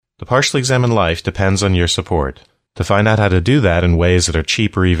The Partially Examined Life depends on your support. To find out how to do that in ways that are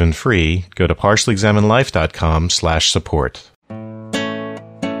cheap or even free, go to partiallyexaminedlife.com/support.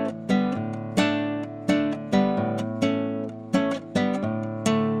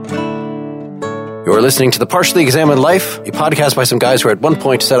 You're listening to The Partially Examined Life, a podcast by some guys who were at one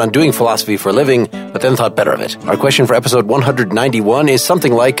point set on doing philosophy for a living, but then thought better of it. Our question for episode 191 is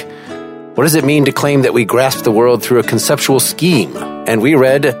something like, what does it mean to claim that we grasp the world through a conceptual scheme? And we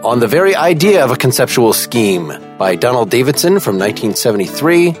read On the Very Idea of a Conceptual Scheme by Donald Davidson from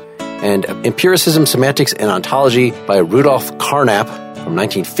 1973 and Empiricism, Semantics, and Ontology by Rudolf Carnap from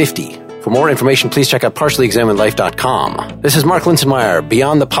 1950. For more information, please check out partiallyexaminedlife.com. This is Mark Linsenmeyer,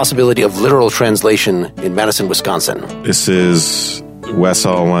 beyond the possibility of literal translation in Madison, Wisconsin. This is Wes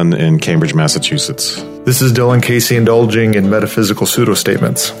Allen in Cambridge, Massachusetts. This is Dylan Casey indulging in metaphysical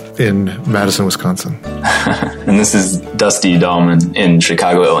pseudo-statements in Madison, Wisconsin. And this is Dusty Dahlman in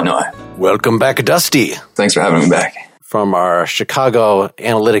Chicago, Illinois. Welcome back, Dusty. Thanks for having me back. From our Chicago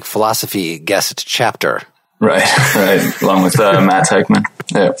Analytic Philosophy guest chapter. Right, along with Matt Teichman.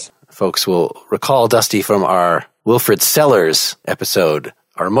 Yeah. Folks will recall Dusty from our Wilfrid Sellers episode,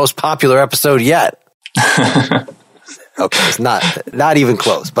 our most popular episode yet. Okay, it's not even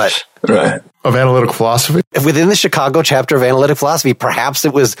close, but... Right. Of analytical philosophy? Within the Chicago chapter of analytic philosophy, perhaps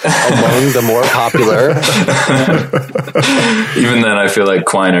it was among the more popular. Even then, I feel like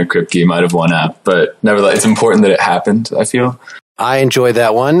Quine or Kripke might have won out, but nevertheless, it's important that it happened, I feel. I enjoyed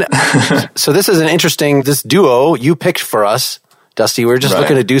that one. So this is this duo you picked for us, Dusty. We're just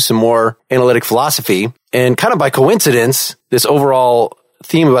looking to do some more analytic philosophy. And kind of by coincidence, this overall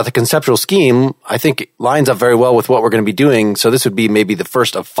theme about the conceptual scheme, I think lines up very well with what we're going to be doing. So this would be maybe the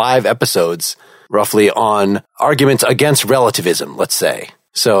first of 5 episodes, roughly, on arguments against relativism, let's say.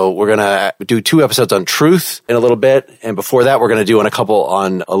 So we're going to do 2 episodes on truth in a little bit. And before that, we're going to do a couple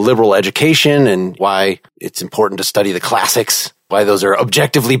on a liberal education and why it's important to study the classics, why those are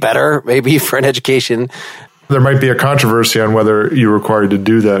objectively better, maybe, for an education. There might be a controversy on whether you're required to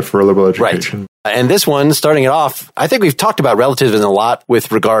do that for a liberal education. Right. And this one, starting it off, I think we've talked about relativism a lot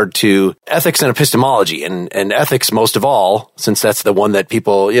with regard to ethics and epistemology, and ethics most of all, since that's the one that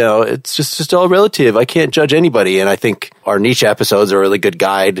people, it's just all relative. I can't judge anybody. And I think our Nietzsche episodes are a really good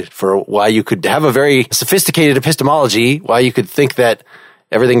guide for why you could have a very sophisticated epistemology, why you could think that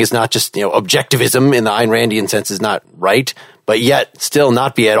everything is not just, objectivism in the Ayn Randian sense is not right, but yet still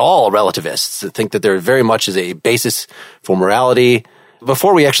not be at all relativists. Think that there very much is a basis for morality.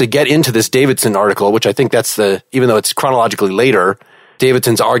 Before we actually get into this Davidson article, which I think even though it's chronologically later,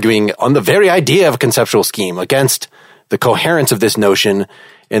 Davidson's arguing on the very idea of a conceptual scheme against the coherence of this notion.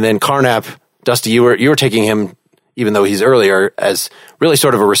 And then Carnap, Dusty, you were taking him, even though he's earlier, as really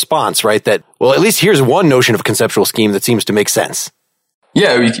sort of a response, right? That, well, at least here's one notion of a conceptual scheme that seems to make sense.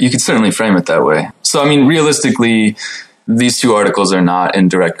 Yeah, you could certainly frame it that way. So, realistically, these 2 articles are not in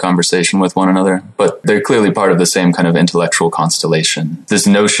direct conversation with one another, but they're clearly part of the same kind of intellectual constellation. This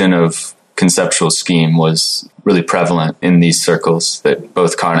notion of conceptual scheme was really prevalent in these circles that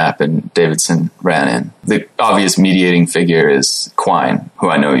both Carnap and Davidson ran in. The obvious mediating figure is Quine, who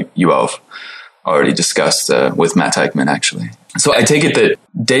I know you all have already discussed with Matt Teichman, actually. So I take it that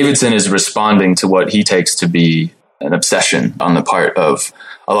Davidson is responding to what he takes to be an obsession on the part of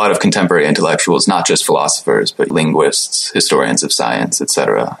a lot of contemporary intellectuals, not just philosophers, but linguists, historians of science,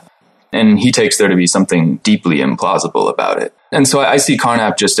 etc. And he takes there to be something deeply implausible about it. And so I see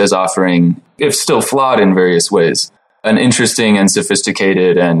Carnap just as offering, if still flawed in various ways, an interesting and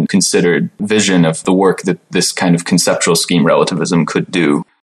sophisticated and considered vision of the work that this kind of conceptual scheme relativism could do.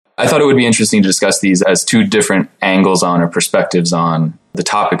 I thought it would be interesting to discuss these as 2 different angles on or perspectives on the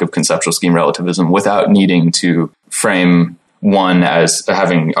topic of conceptual scheme relativism without needing to frame one as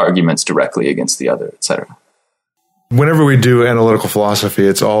having arguments directly against the other, etc. Whenever we do analytical philosophy,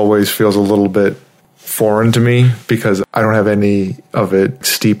 it always feels a little bit foreign to me because I don't have any of it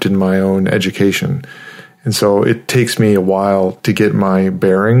steeped in my own education. And so it takes me a while to get my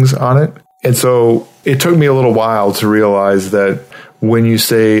bearings on it. And so it took me a little while to realize that when you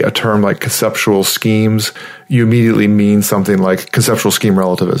say a term like conceptual schemes, you immediately mean something like conceptual scheme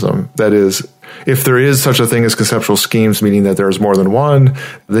relativism. That is, if there is such a thing as conceptual schemes, meaning that there's more than one,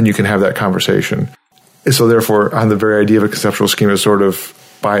 then you can have that conversation. And so therefore, on the very idea of a conceptual scheme is sort of,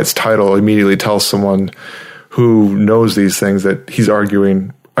 by its title, immediately tells someone who knows these things that he's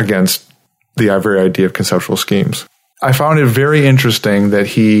arguing against the very idea of conceptual schemes. I found it very interesting that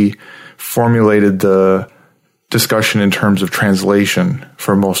he formulated the discussion in terms of translation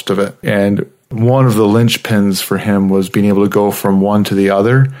for most of it. And one of the linchpins for him was being able to go from one to the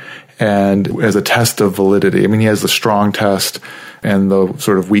other and as a test of validity. He has the strong test and the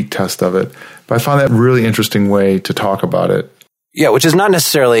sort of weak test of it. But I found that a really interesting way to talk about it. Yeah, which is not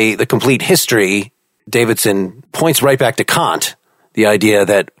necessarily the complete history. Davidson points right back to Kant, the idea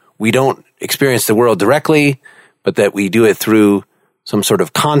that we don't experience the world directly, but that we do it through some sort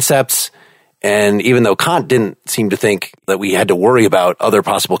of concepts. And even though Kant didn't seem to think that we had to worry about other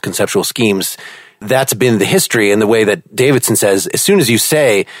possible conceptual schemes, that's been the history. And the way that Davidson says, as soon as you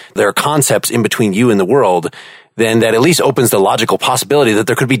say there are concepts in between you and the world, then that at least opens the logical possibility that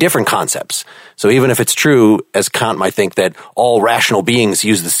there could be different concepts. So even if it's true, as Kant might think, that all rational beings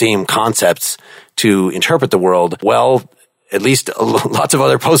use the same concepts to interpret the world, well, at least lots of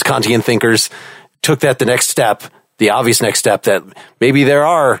other post-Kantian thinkers took that the next step, the obvious next step, that maybe there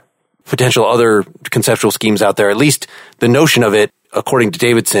are potential other conceptual schemes out there. At least the notion of it, according to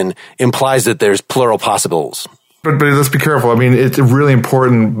Davidson, implies that there's plural possibles. But let's be careful. I mean, it's really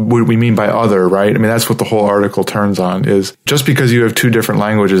important what we mean by other, right? I mean, that's what the whole article turns on, is just because you have two different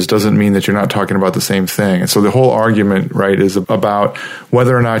languages doesn't mean that you're not talking about the same thing. And so the whole argument, right, is about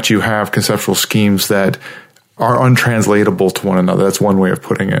whether or not you have conceptual schemes that are untranslatable to one another. That's one way of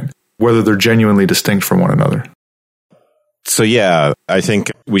putting it. Whether they're genuinely distinct from one another. So yeah, I think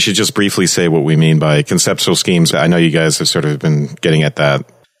we should just briefly say what we mean by conceptual schemes. I know you guys have sort of been getting at that.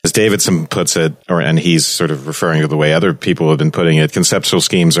 As Davidson puts it, and he's sort of referring to the way other people have been putting it, conceptual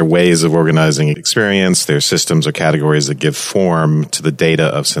schemes are ways of organizing experience. They're systems or categories that give form to the data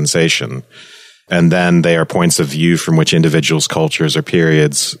of sensation. And then they are points of view from which individuals, cultures, or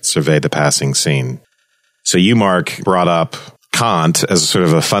periods survey the passing scene. So you, Mark, brought up Kant as sort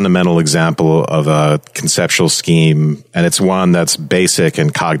of a fundamental example of a conceptual scheme, and it's one that's basic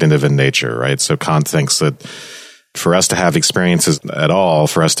and cognitive in nature, right? So Kant thinks that for us to have experiences at all,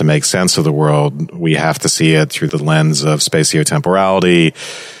 for us to make sense of the world, we have to see it through the lens of spatiotemporality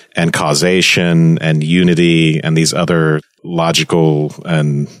and causation and unity and these other logical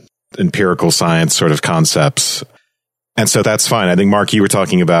and empirical science sort of concepts. And so that's fine. I think, Mark, you were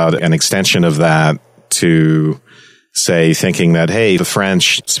talking about an extension of that to, say, thinking that, hey, the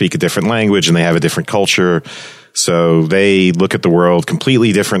French speak a different language and they have a different culture, so they look at the world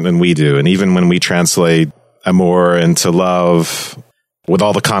completely different than we do. And even when we translate amour into love, with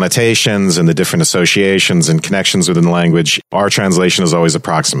all the connotations and the different associations and connections within the language, our translation is always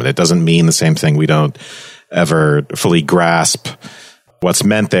approximate. It doesn't mean the same thing. We don't ever fully grasp what's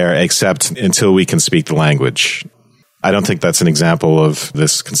meant there, except until we can speak the language. I don't think that's an example of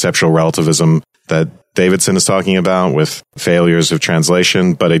this conceptual relativism that Davidson is talking about with failures of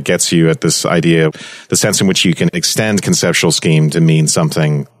translation, but it gets you at this idea, the sense in which you can extend conceptual scheme to mean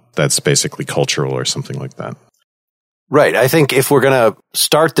something that's basically cultural or something like that. Right. I think if we're going to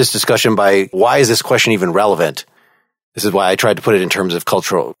start this discussion by why is this question even relevant, this is why I tried to put it in terms of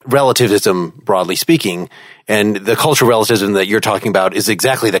cultural relativism, broadly speaking. And the cultural relativism that you're talking about is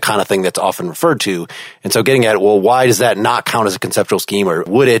exactly the kind of thing that's often referred to. And so getting at, well, why does that not count as a conceptual scheme, or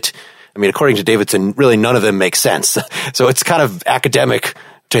would it? I mean, according to Davidson, really none of them make sense. So it's kind of academic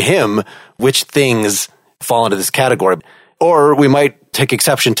to him which things fall into this category. Or we might take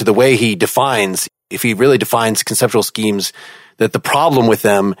exception to the way he defines, if he really defines conceptual schemes, that the problem with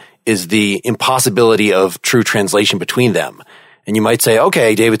them is the impossibility of true translation between them. And you might say,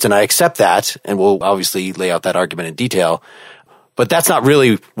 okay, Davidson, I accept that, and we'll obviously lay out that argument in detail. But that's not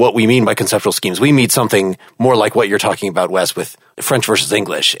really what we mean by conceptual schemes. We mean something more like what you're talking about, Wes, with French versus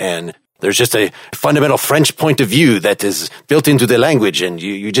English. And there's just a fundamental French point of view that is built into the language, and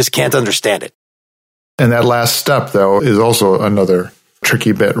you just can't understand it. And that last step, though, is also another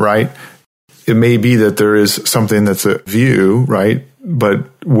tricky bit, right? It may be that there is something that's a view, right?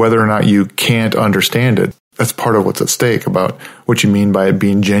 But whether or not you can't understand it, that's part of what's at stake about what you mean by it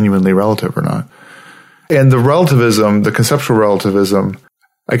being genuinely relative or not. And the relativism, the conceptual relativism,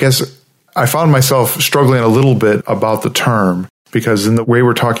 I guess I found myself struggling a little bit about the term, because in the way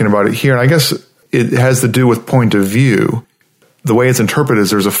we're talking about it here, and I guess it has to do with point of view. The way it's interpreted is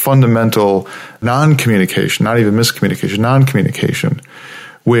there's a fundamental non-communication, not even miscommunication, non-communication,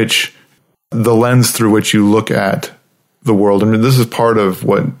 which the lens through which you look at the world. I mean, this is part of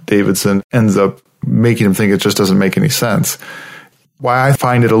what Davidson ends up making him think it just doesn't make any sense. Why I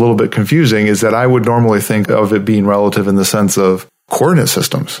find it a little bit confusing is that I would normally think of it being relative in the sense of coordinate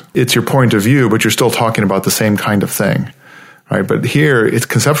systems. It's your point of view, but you're still talking about the same kind of thing. Right, but here, it's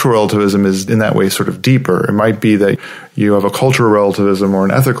conceptual relativism is in that way sort of deeper. It might be that you have a cultural relativism or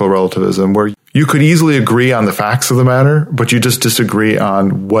an ethical relativism where you could easily agree on the facts of the matter, but you just disagree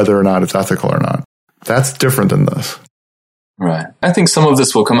on whether or not it's ethical or not. That's different than this. Right. I think some of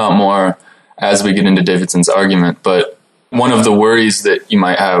this will come out more as we get into Davidson's argument, but one of the worries that you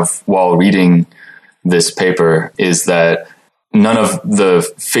might have while reading this paper is that none of the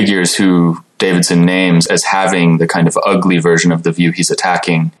figures who Davidson names as having the kind of ugly version of the view he's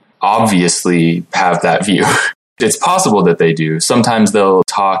attacking obviously have that view. It's possible that they do. Sometimes they'll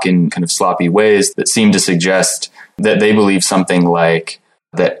talk in kind of sloppy ways that seem to suggest that they believe something like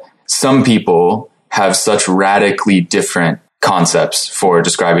that some people have such radically different concepts for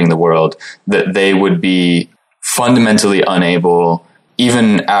describing the world that they would be fundamentally unable,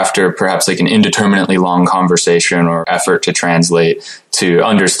 even after perhaps like an indeterminately long conversation or effort to translate, to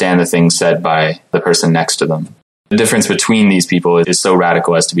understand the things said by the person next to them. The difference between these people is so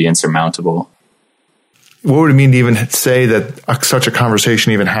radical as to be insurmountable. What would it mean to even say that such a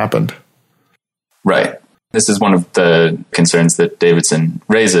conversation even happened? Right. This is one of the concerns that Davidson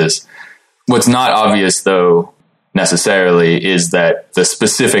raises. What's not obvious, though, necessarily, is that the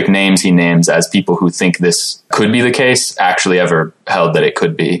specific names he names as people who think this could be the case actually ever held that it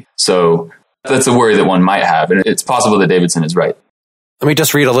could be. So that's a worry that one might have. And it's possible that Davidson is right. Let me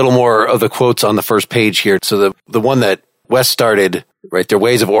just read a little more of the quotes on the first page here. So the one that Wes started, right, their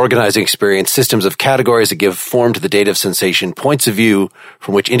ways of organizing experience, systems of categories that give form to the data of sensation, points of view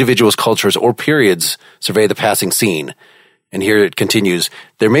from which individuals, cultures, or periods survey the passing scene. And here it continues,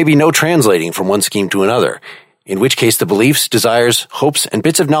 there may be no translating from one scheme to another, in which case the beliefs, desires, hopes, and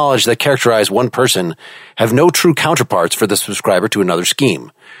bits of knowledge that characterize one person have no true counterparts for the subscriber to another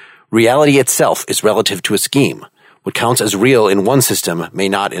scheme. Reality itself is relative to a scheme. What counts as real in one system may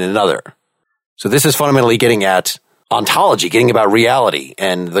not in another. So this is fundamentally getting at ontology, getting about reality.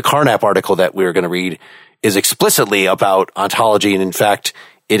 And the Carnap article that we're going to read is explicitly about ontology. And in fact,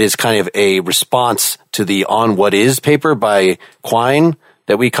 it is kind of a response to the On What Is paper by Quine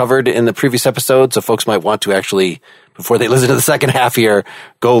that we covered in the previous episode. So folks might want to actually, before they listen to the second half here,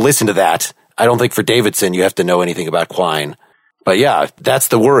 go listen to that. I don't think for Davidson you have to know anything about Quine. But yeah, that's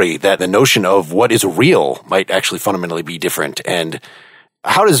the worry, that the notion of what is real might actually fundamentally be different. And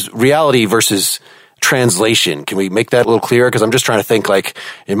how does reality versus translation, can we make that a little clearer? Because I'm just trying to think, like,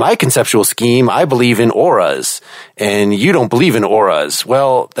 in my conceptual scheme, I believe in auras, and you don't believe in auras.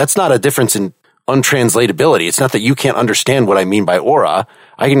 Well, that's not a difference in untranslatability. It's not that you can't understand what I mean by aura.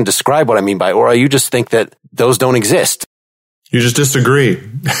 I can describe what I mean by aura. You just think that those don't exist. You just disagree.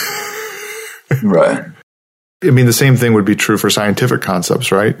 Right. I mean, the same thing would be true for scientific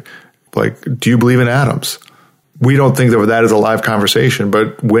concepts, right? Like, do you believe in atoms? We don't think of that as a live conversation,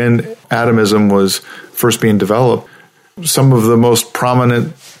 but when atomism was first being developed, some of the most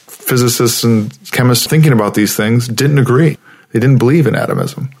prominent physicists and chemists thinking about these things didn't agree. They didn't believe in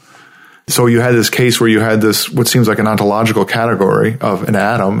atomism. So you had this case where you had this, what seems like an ontological category of an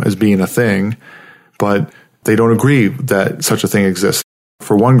atom as being a thing, but they don't agree that such a thing exists.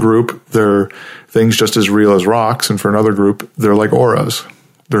 For one group, they're things just as real as rocks, and for another group, they're like auras.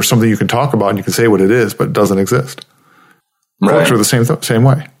 There's something you can talk about and you can say what it is, but it doesn't exist. Right. Folks are the same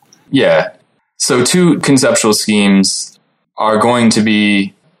way. Yeah. So two conceptual schemes are going to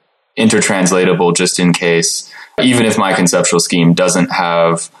be intertranslatable just in case, even if my conceptual scheme doesn't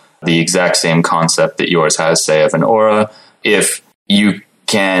have the exact same concept that yours has, say, of an aura. If you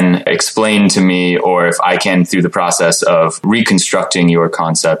can explain to me, or if I can, through the process of reconstructing your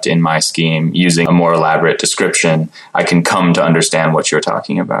concept in my scheme using a more elaborate description, I can come to understand what you're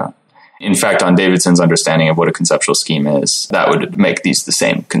talking about. In fact, on Davidson's understanding of what a conceptual scheme is, that would make these the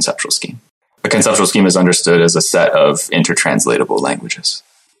same conceptual scheme. A conceptual scheme is understood as a set of intertranslatable languages.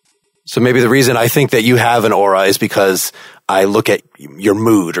 So maybe the reason I think that you have an aura is because I look at your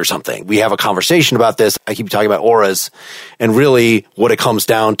mood or something. We have a conversation about this. I keep talking about auras. And really what it comes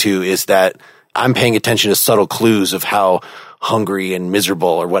down to is that I'm paying attention to subtle clues of how hungry and miserable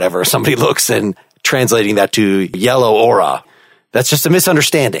or whatever somebody looks and translating that to yellow aura. That's just a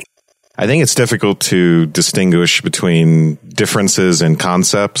misunderstanding. I think it's difficult to distinguish between differences in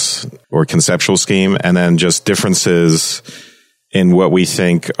concepts or conceptual scheme and then just differences in what we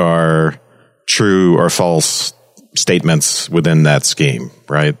think are true or false statements within that scheme,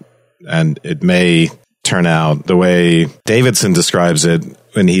 right? And it may turn out the way Davidson describes it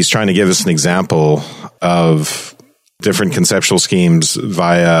when he's trying to give us an example of different conceptual schemes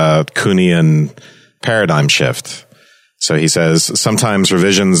via Kuhnian paradigm shift. So he says, sometimes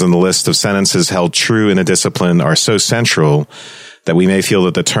revisions in the list of sentences held true in a discipline are so central that we may feel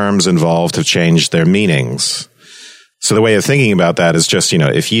that the terms involved have changed their meanings. So the way of thinking about that is just,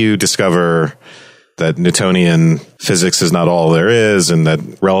 if you discover that Newtonian physics is not all there is and that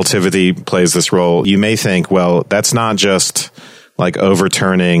relativity plays this role, you may think, well, that's not just like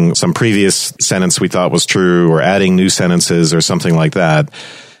overturning some previous sentence we thought was true or adding new sentences or something like that.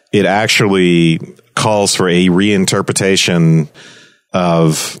 It actually calls for a reinterpretation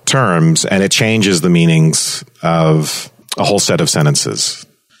of terms and it changes the meanings of a whole set of sentences.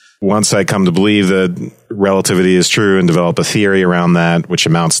 Once I come to believe that relativity is true and develop a theory around that, which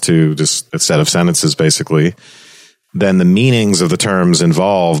amounts to just a set of sentences, basically, then the meanings of the terms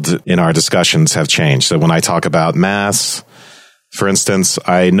involved in our discussions have changed. So when I talk about mass, for instance,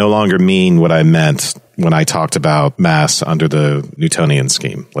 I no longer mean what I meant when I talked about mass under the Newtonian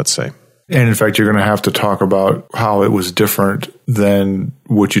scheme, let's say. And in fact, you're going to have to talk about how it was different than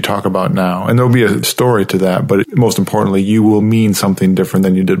what you talk about now. And there'll be a story to that, but most importantly, you will mean something different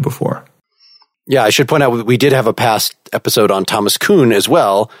than you did before. Yeah, I should point out we did have a past episode on Thomas Kuhn as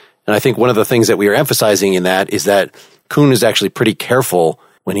well. And I think one of the things that we are emphasizing in that is that Kuhn is actually pretty careful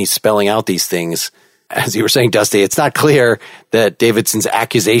when he's spelling out these things. As you were saying, Dusty, it's not clear that Davidson's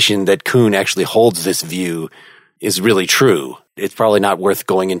accusation that Kuhn actually holds this view is really true. It's probably not worth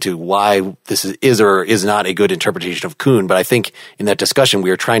going into why this is or is not a good interpretation of Kuhn, but I think in that discussion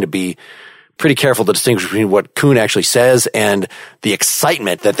we are trying to be pretty careful to distinguish between what Kuhn actually says and the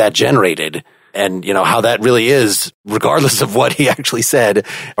excitement that generated, and how that really is, regardless of what he actually said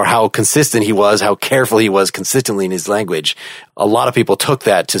or how consistent he was, how careful he was consistently in his language. A lot of people took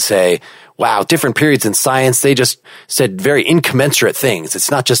that to say, wow, different periods in science, they just said very incommensurate things.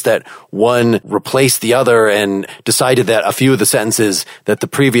 It's not just that one replaced the other and decided that a few of the sentences that the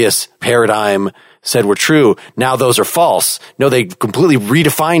previous paradigm said were true, now those are false. No, they completely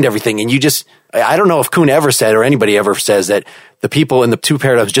redefined everything. And I don't know if Kuhn ever said or anybody ever says that the people in the two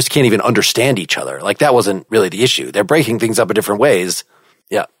paradigms just can't even understand each other. Like, that wasn't really the issue. They're breaking things up in different ways.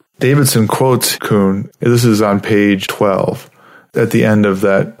 Yeah. Davidson quotes Kuhn. This is on page 12. At the end of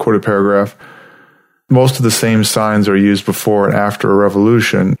that quoted paragraph, most of the same signs are used before and after a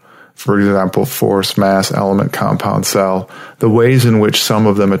revolution. For example, force, mass, element, compound, cell. The ways in which some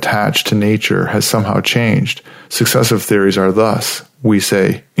of them attach to nature has somehow changed. Successive theories are thus, we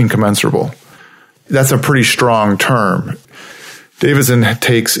say, incommensurable. That's a pretty strong term. Davidson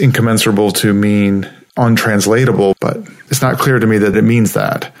takes incommensurable to mean untranslatable, but it's not clear to me that it means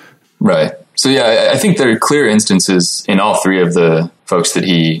that. Right. So yeah, I think there are clear instances in all three of the folks that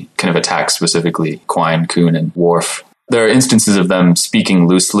he kind of attacks specifically, Quine, Kuhn, and Worf. There are instances of them speaking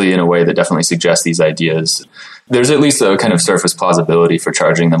loosely in a way that definitely suggests these ideas. There's at least a kind of surface plausibility for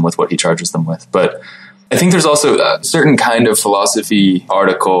charging them with what he charges them with. But I think there's also a certain kind of philosophy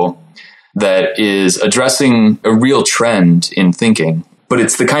article that is addressing a real trend in thinking. But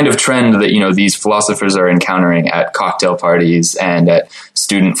it's the kind of trend that, these philosophers are encountering at cocktail parties and at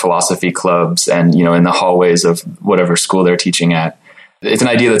student philosophy clubs and, in the hallways of whatever school they're teaching at. It's an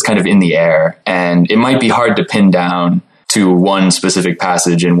idea that's kind of in the air, and it might be hard to pin down to one specific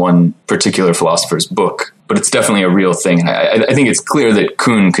passage in one particular philosopher's book, but it's definitely a real thing. And I think it's clear that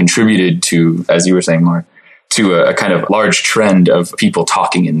Kuhn contributed to, as you were saying, Mark, to a kind of large trend of people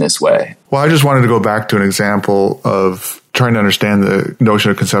talking in this way. Well, I just wanted to go back to an example of trying to understand the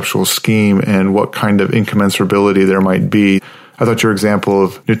notion of conceptual scheme and what kind of incommensurability there might be. I thought your example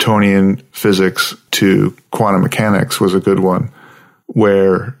of Newtonian physics to quantum mechanics was a good one,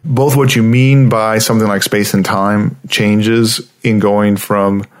 where both what you mean by something like space and time changes in going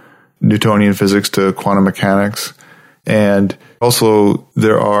from Newtonian physics to quantum mechanics. And also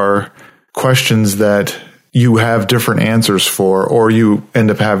there are questions that you have different answers for, or you end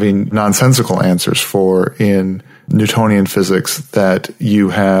up having nonsensical answers for in Newtonian physics that you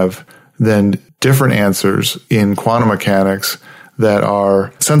have then different answers in quantum mechanics that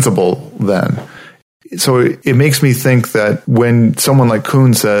are sensible then. So it makes me think that when someone like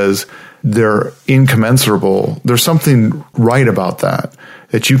Kuhn says they're incommensurable, there's something right about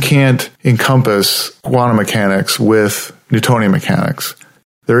that you can't encompass quantum mechanics with Newtonian mechanics.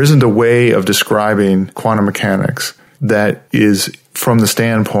 There isn't a way of describing quantum mechanics that is from the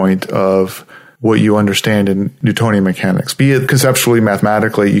standpoint of what you understand in Newtonian mechanics. Be it conceptually,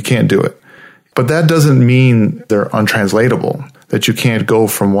 mathematically, you can't do it. But that doesn't mean they're untranslatable, that you can't go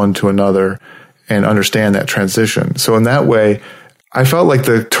from one to another and understand that transition. So in that way, I felt like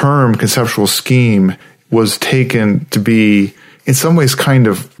the term conceptual scheme was taken to be in some ways kind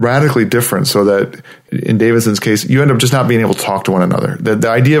of radically different, so that in Davidson's case, you end up just not being able to talk to one another. The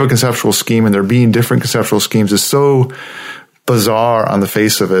idea of a conceptual scheme and there being different conceptual schemes is so bizarre on the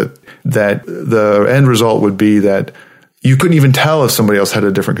face of it that the end result would be that you couldn't even tell if somebody else had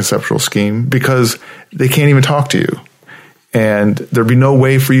a different conceptual scheme because they can't even talk to you. And there'd be no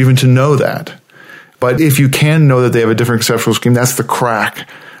way for you even to know that. But if you can know that they have a different conceptual scheme, that's the crack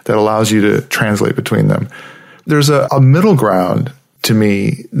that allows you to translate between them. There's a middle ground to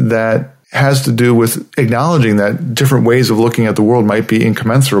me that has to do with acknowledging that different ways of looking at the world might be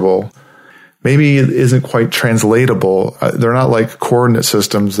incommensurable. Maybe it isn't quite translatable. They're not like coordinate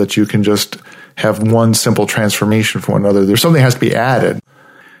systems that you can just have one simple transformation from one another. There's something that has to be added,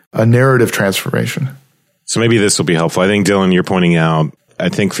 a narrative transformation. So maybe this will be helpful. I think, Dylan, you're pointing out, I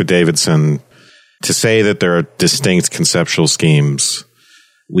think for Davidson, to say that there are distinct conceptual schemes,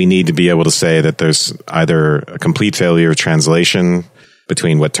 we need to be able to say that there's either a complete failure of translation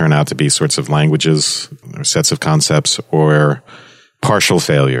between what turn out to be sorts of languages or sets of concepts, or partial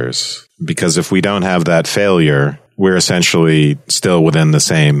failures. Because if we don't have that failure, we're essentially still within the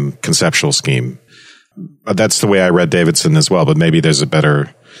same conceptual scheme. That's the way I read Davidson as well, but maybe there's a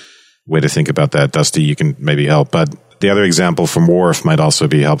better way to think about that. Dusty, you can maybe help. But the other example from Worf might also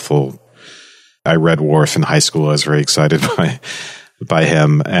be helpful. I read Worf in high school. I was very excited by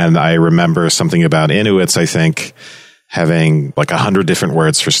him. And I remember something about Inuits, I think, having like 100 different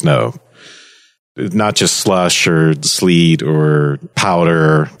words for snow. Not just slush or sleet or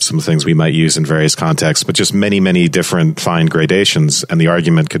powder, some things we might use in various contexts, but just many, many different fine gradations. And the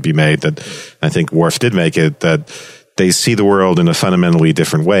argument could be made that, I think Worf did make it, that they see the world in a fundamentally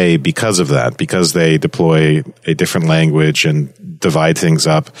different way because of that, because they deploy a different language and divide things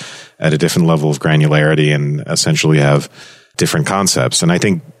up at a different level of granularity and essentially have different concepts. And I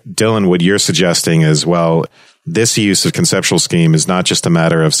think, Dylan, what you're suggesting is, well, this use of conceptual scheme is not just a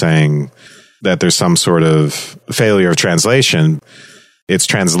matter of saying that there's some sort of failure of translation. It's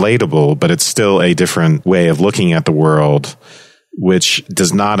translatable, but it's still a different way of looking at the world, which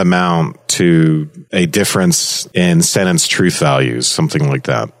does not amount to a difference in sentence truth values, something like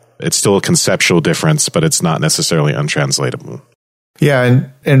that. It's still a conceptual difference, but it's not necessarily untranslatable. Yeah,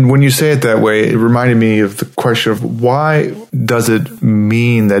 and when you say it that way, it reminded me of the question of why does it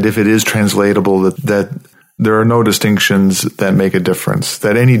mean that if it is translatable, that there are no distinctions that make a difference,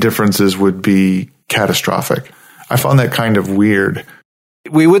 that any differences would be catastrophic? I found that kind of weird.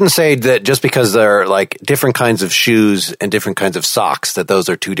 We wouldn't say that just because there are like different kinds of shoes and different kinds of socks, that those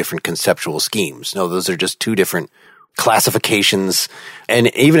are two different conceptual schemes. No, those are just two different classifications. And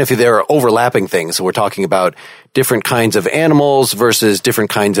even if there are overlapping things, so we're talking about different kinds of animals versus different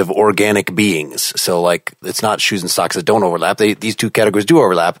kinds of organic beings. So like, it's not shoes and socks that don't overlap. These two categories do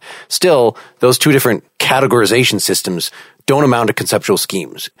overlap. Still, those two different categorization systems don't amount to conceptual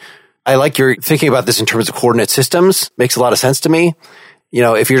schemes. I like your thinking about this in terms of coordinate systems. Makes a lot of sense to me. You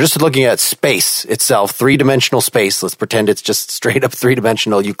know, if you're just looking at space itself, three-dimensional space, let's pretend it's just straight up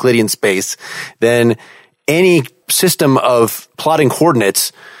three-dimensional Euclidean space, then any system of plotting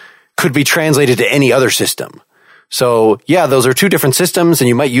coordinates could be translated to any other system. So yeah, those are two different systems and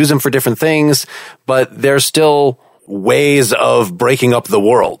you might use them for different things, but they're still ways of breaking up the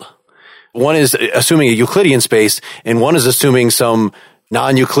world. One is assuming a Euclidean space and one is assuming some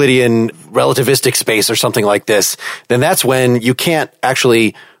non-Euclidean relativistic space or something like this. Then that's when you can't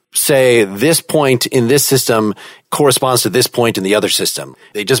actually say this point in this system corresponds to this point in the other system.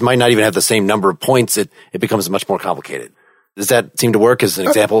 They just might not even have the same number of points. It becomes much more complicated. Does that seem to work as an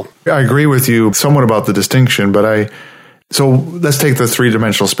example? I agree with you somewhat about the distinction, but so let's take the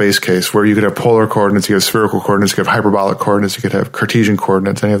three-dimensional space case where you could have polar coordinates, you have spherical coordinates, you could have hyperbolic coordinates, you could have Cartesian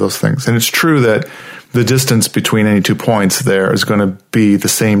coordinates, any of those things. And it's true that the distance between any 2 points there is going to be the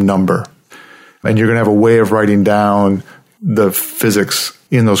same number. And you're going to have a way of writing down the physics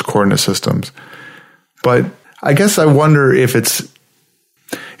in those coordinate systems. But I guess I wonder if it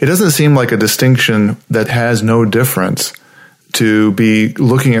doesn't seem like a distinction that has no difference to be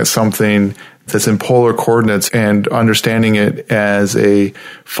looking at something that's in polar coordinates and understanding it as a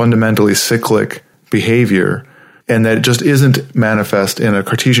fundamentally cyclic behavior, and that it just isn't manifest in a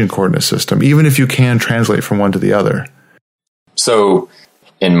Cartesian coordinate system, even if you can translate from one to the other. So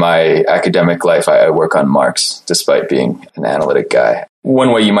in my academic life, I work on Marx, despite being an analytic guy.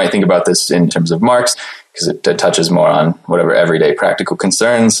 One way you might think about this in terms of Marx, because it touches more on whatever everyday practical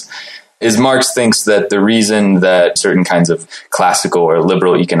concerns, is Marx thinks that the reason that certain kinds of classical or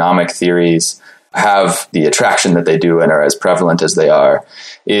liberal economic theories have the attraction that they do and are as prevalent as they are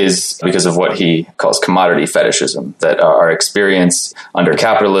is because of what he calls commodity fetishism, that our experience under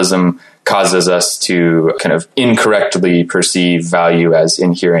capitalism causes us to kind of incorrectly perceive value as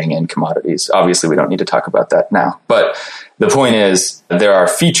inhering in commodities. Obviously, we don't need to talk about that now. But the point is, there are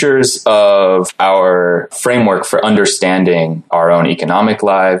features of our framework for understanding our own economic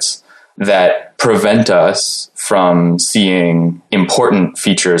lives that prevent us from seeing important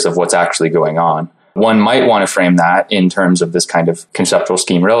features of what's actually going on. One might want to frame that in terms of this kind of conceptual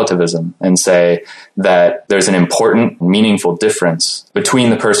scheme relativism and say that there's an important, meaningful difference between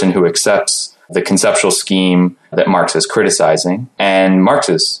the person who accepts the conceptual scheme that Marx is criticizing and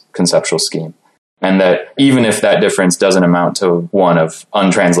Marx's conceptual scheme. And that even if that difference doesn't amount to one of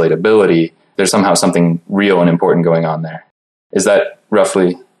untranslatability, there's somehow something real and important going on there. Is that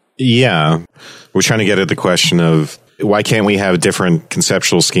roughly? Yeah. We're trying to get at the question of why can't we have different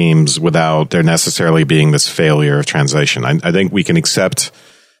conceptual schemes without there necessarily being this failure of translation? I think we can accept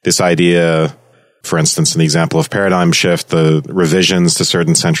this idea, for instance, in the example of paradigm shift, the revisions to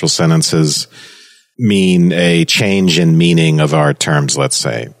certain central sentences mean a change in meaning of our terms, let's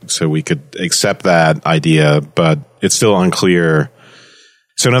say. So we could accept that idea, but it's still unclear.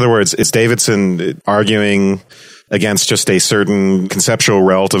 So in other words, is Davidson arguing against just a certain conceptual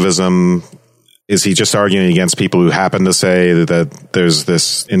relativism? Is he just arguing against people who happen to say that there's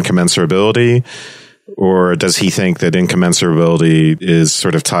this incommensurability? Or does he think that incommensurability is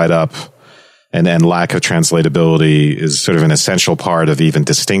sort of tied up and lack of translatability is sort of an essential part of even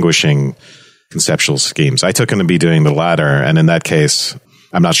distinguishing conceptual schemes? I took him to be doing the latter, and in that case,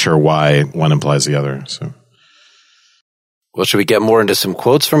 I'm not sure why one implies the other. So, well, should we get more into some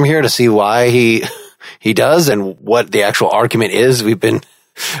quotes from here to see why he does and what the actual argument is? We've been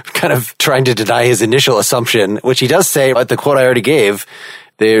kind of trying to deny his initial assumption, which he does say, but the quote I already gave,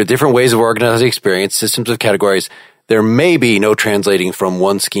 there are different ways of organizing experience, systems of categories. There may be no translating from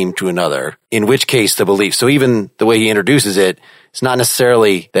one scheme to another, in which case the belief. So even the way he introduces it, it's not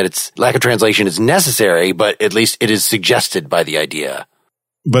necessarily that its lack of translation is necessary, but at least it is suggested by the idea.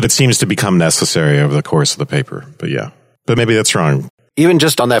 But it seems to become necessary over the course of the paper. But yeah, but maybe that's wrong. Even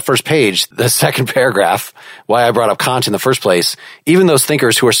just on that first page, the second paragraph, why I brought up Kant in the first place, even those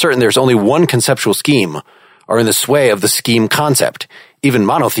thinkers who are certain there's only one conceptual scheme are in the sway of the scheme concept. Even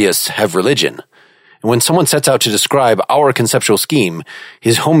monotheists have religion. And when someone sets out to describe our conceptual scheme,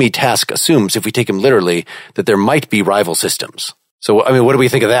 his homey task assumes, if we take him literally, that there might be rival systems. So, I mean, what do we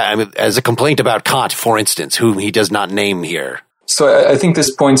think of that? I mean, as a complaint about Kant, for instance, whom he does not name here. So I think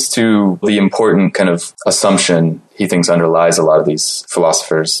this points to the important kind of assumption he thinks underlies a lot of these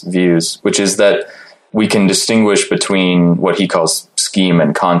philosophers' views, which is that we can distinguish between what he calls scheme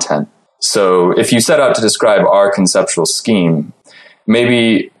and content. So if you set out to describe our conceptual scheme,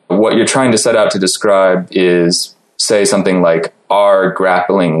 maybe what you're trying to set out to describe is, say, something like our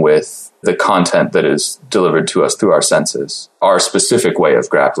grappling with the content that is delivered to us through our senses, our specific way of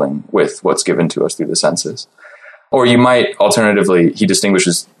grappling with what's given to us through the senses. Or you might, alternatively, he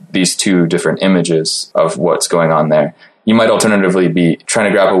distinguishes these two different images of what's going on there. You might alternatively be trying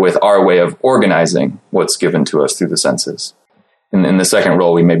to grapple with our way of organizing what's given to us through the senses. In the second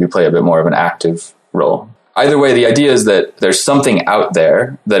role, we maybe play a bit more of an active role. Either way, the idea is that there's something out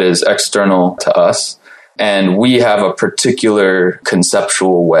there that is external to us, and we have a particular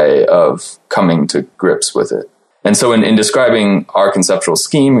conceptual way of coming to grips with it. And so in describing our conceptual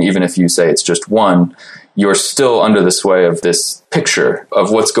scheme, even if you say it's just one, you're still under the sway of this picture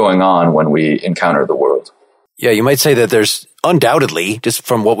of what's going on when we encounter the world. Yeah, you might say that there's undoubtedly, just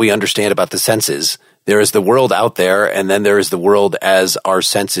from what we understand about the senses, there is the world out there, and then there is the world as our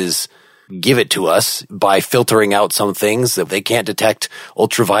senses give it to us by filtering out some things that they can't detect,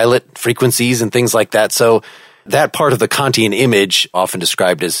 ultraviolet frequencies and things like that. So that part of the Kantian image, often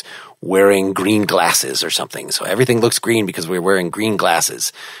described as wearing green glasses or something. So everything looks green because we're wearing green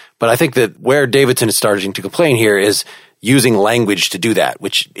glasses. But I think that where Davidson is starting to complain here is using language to do that,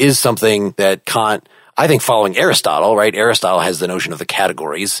 which is something that Kant, I think following Aristotle, right? Aristotle has the notion of the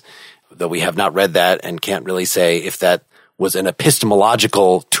categories, though we have not read that and can't really say if that was an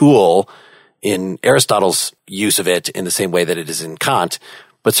epistemological tool in Aristotle's use of it in the same way that it is in Kant.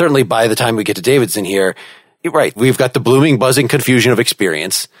 But certainly by the time we get to Davidson here, right, we've got the blooming, buzzing confusion of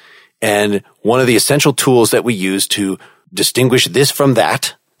experience. And one of the essential tools that we use to distinguish this from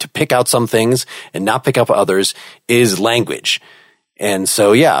that, to pick out some things and not pick up others, is language. And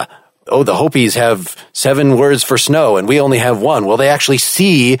so, yeah, the Hopis have 7 words for snow and we only have 1. Well, they actually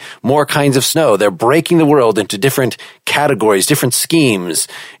see more kinds of snow. They're breaking the world into different categories, different schemes,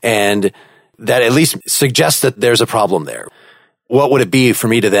 and that at least suggests that there's a problem there. What would it be for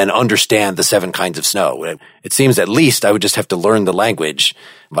me to then understand the 7 kinds of snow? It seems at least I would just have to learn the language,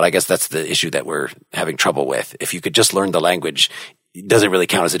 but I guess that's the issue that we're having trouble with. If you could just learn the language, it doesn't really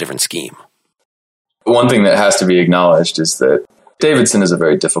count as a different scheme. One thing that has to be acknowledged is that Davidson is a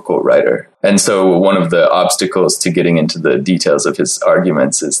very difficult writer. And so one of the obstacles to getting into the details of his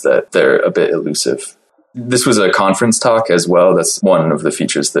arguments is that they're a bit elusive. This was a conference talk as well. That's one of the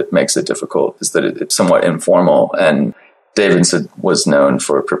features that makes it difficult, is that it's somewhat informal. And Davidson was known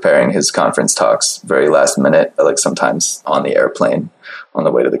for preparing his conference talks very last minute, like sometimes on the airplane on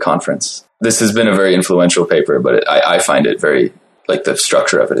the way to the conference. This has been a very influential paper, but I find it very, like, the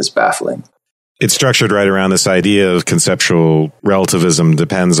structure of it is baffling. It's structured right around this idea of conceptual relativism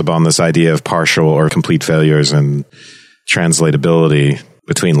depends upon this idea of partial or complete failures and translatability.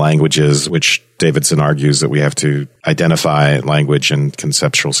 between languages, which Davidson argues that we have to identify language and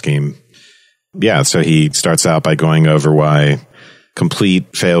conceptual scheme. Yeah, so he starts out by going over why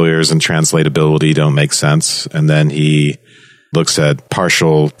complete failures in translatability don't make sense, and then he looks at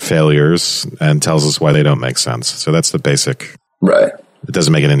partial failures and tells us why they don't make sense. So that's the basic. Right. It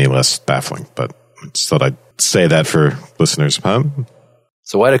doesn't make it any less baffling, but I just thought I'd say that for listeners. Huh?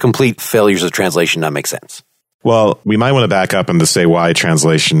 So why do complete failures of translation not make sense? Well, we might want to back up and to say why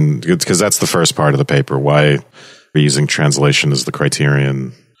translation, because that's the first part of the paper, why we're using translation as the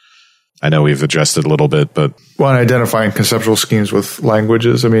criterion. I know we've addressed it a little bit, but... Well, in identifying conceptual schemes with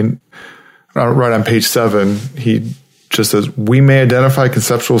languages, I mean, right on page 7, he just says, we may identify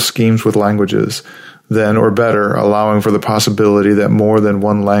conceptual schemes with languages, then or better, allowing for the possibility that more than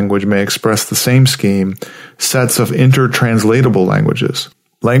one language may express the same scheme, sets of intertranslatable languages.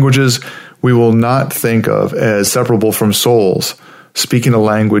 Languages we will not think of as separable from souls. Speaking a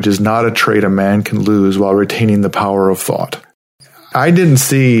language is not a trait a man can lose while retaining the power of thought. I didn't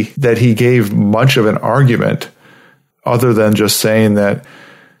see that he gave much of an argument other than just saying that,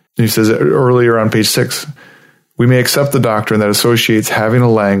 he says earlier on page 6, we may accept the doctrine that associates having a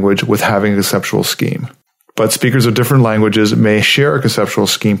language with having a conceptual scheme. But speakers of different languages may share a conceptual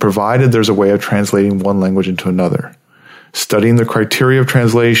scheme provided there's a way of translating one language into another. Studying the criteria of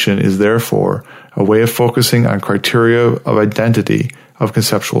translation is therefore a way of focusing on criteria of identity of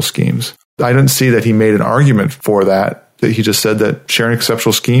conceptual schemes. I didn't see that he made an argument for that he just said that sharing a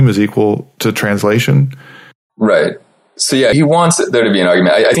conceptual scheme is equal to translation. Right. So yeah, he wants there to be an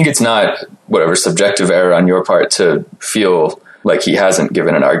argument. I think it's not whatever subjective error on your part to feel like he hasn't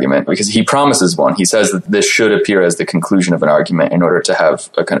given an argument, because he promises one. He says that this should appear as the conclusion of an argument in order to have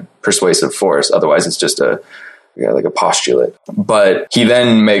a kind of persuasive force. Otherwise, it's just like a postulate. But he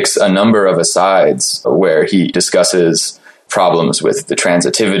then makes a number of asides where he discusses problems with the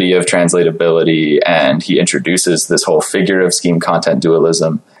transitivity of translatability, and he introduces this whole figure of scheme content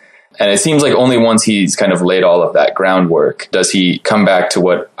dualism. And it seems like only once he's kind of laid all of that groundwork does he come back to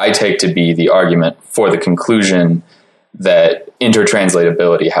what I take to be the argument for the conclusion that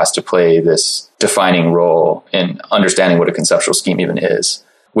intertranslatability has to play this defining role in understanding what a conceptual scheme even is,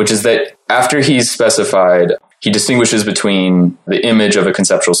 which is that after he's specified, he distinguishes between the image of a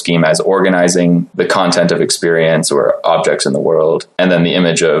conceptual scheme as organizing the content of experience or objects in the world, and then the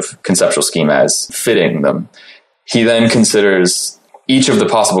image of conceptual scheme as fitting them. He then considers each of the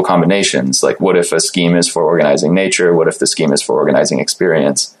possible combinations, like what if a scheme is for organizing nature? What if the scheme is for organizing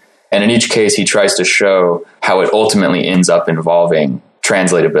experience? And in each case, he tries to show how it ultimately ends up involving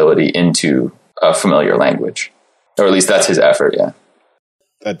translatability into a familiar language. Or at least that's his effort, yeah.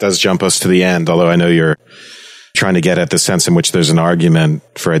 That does jump us to the end, although I know you're trying to get at the sense in which there's an argument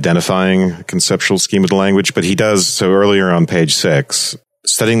for identifying a conceptual scheme of the language. But he does, so earlier on page 6,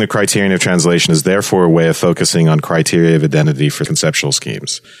 studying the criterion of translation is therefore a way of focusing on criteria of identity for conceptual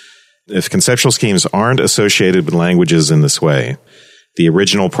schemes. If conceptual schemes aren't associated with languages in this way, the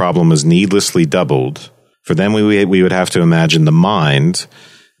original problem is needlessly doubled. For then we would have to imagine the mind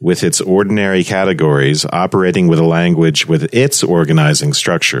with its ordinary categories operating with a language with its organizing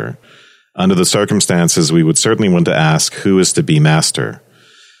structure. Under the circumstances, we would certainly want to ask who is to be master.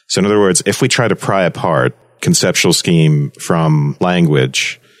 So in other words, if we try to pry apart conceptual scheme from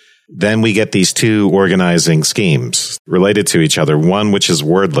language, then we get these two organizing schemes related to each other, one which is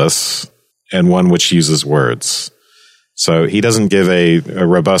wordless and one which uses words. So he doesn't give a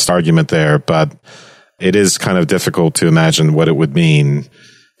robust argument there, but it is kind of difficult to imagine what it would mean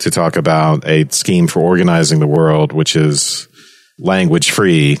to talk about a scheme for organizing the world which is language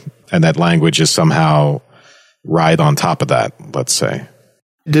free, and that language is somehow right on top of that, let's say.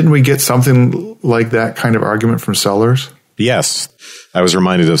 Didn't we get something like that kind of argument from Sellers? Yes. I was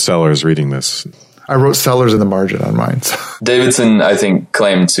reminded of Sellers reading this. I wrote Sellers in the margin on mine. So. Davidson, I think,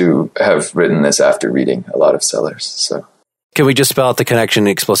 claimed to have written this after reading a lot of Sellers. So, can we just spell out the connection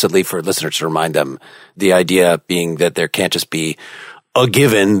explicitly for listeners to remind them? The idea being that there can't just be a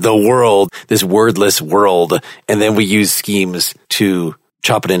given, the world, this wordless world, and then we use schemes to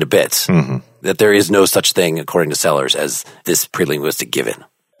chop it into bits. Mm-hmm. That there is no such thing, according to Sellers, as this prelinguistic given.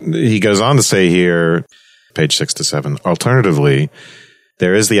 He goes on to say here, page 6 to 7, alternatively,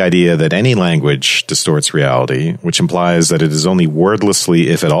 there is the idea that any language distorts reality, which implies that it is only wordlessly,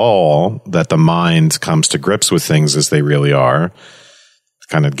 if at all, that the mind comes to grips with things as they really are.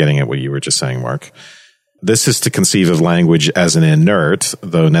 Kind of getting at what you were just saying, Mark. This is to conceive of language as an inert,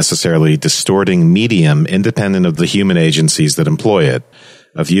 though necessarily distorting medium independent of the human agencies that employ it,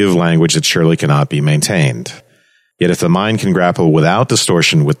 a view of language that surely cannot be maintained. Yet if the mind can grapple without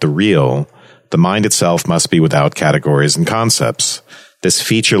distortion with the real, the mind itself must be without categories and concepts. this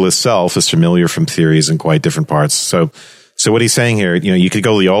featureless self is familiar from theories in quite different parts. So what he's saying here, you could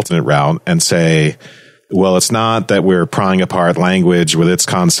go the alternate route and say, well, it's not that we're prying apart language with its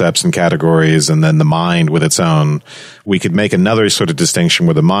concepts and categories and then the mind with its own. We could make another sort of distinction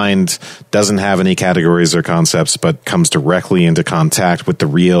where the mind doesn't have any categories or concepts, but comes directly into contact with the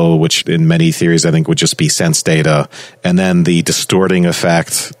real, which in many theories I think would just be sense data. And then the distorting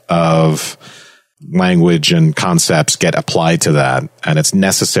effect of language and concepts get applied to that. And it's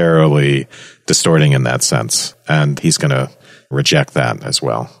necessarily distorting in that sense. And he's going to reject that as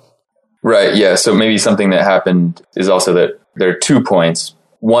well. Right. Yeah. So maybe something that happened is also that there are 2 points.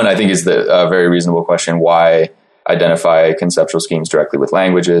 One, I think, is the very reasonable question: why identify conceptual schemes directly with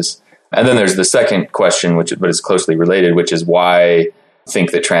languages? And then there's the second question, but is closely related, which is why think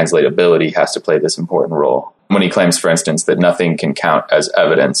that translatability has to play this important role. When he claims, for instance, that nothing can count as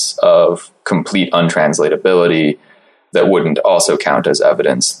evidence of complete untranslatability, that wouldn't also count as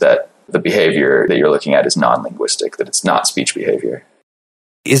evidence that the behavior that you're looking at is non-linguistic, that it's not speech behavior.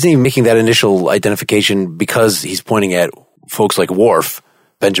 Isn't he making that initial identification because he's pointing at folks like Worf,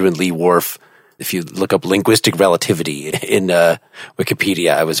 Benjamin Lee Worf? If you look up linguistic relativity in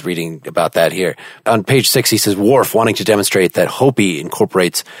Wikipedia, I was reading about that here. On page 6, he says, Worf, wanting to demonstrate that Hopi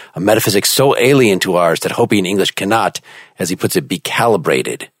incorporates a metaphysics so alien to ours that Hopi in English cannot, as he puts it, be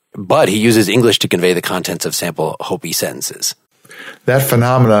calibrated. But he uses English to convey the contents of sample Hopi sentences. That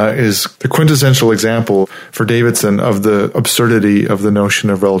phenomena is the quintessential example for Davidson of the absurdity of the notion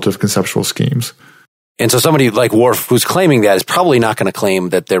of relative conceptual schemes. And so somebody like Worf who's claiming that is probably not going to claim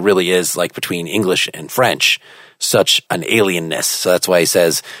that there really is, like between English and French, such an alienness. So that's why he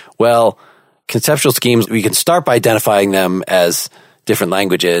says, well, conceptual schemes, we can start by identifying them as different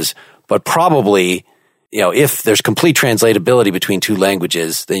languages, but probably, if there's complete translatability between two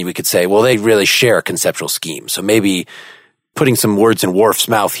languages, then we could say, well, they really share a conceptual scheme. So maybe putting some words in Worf's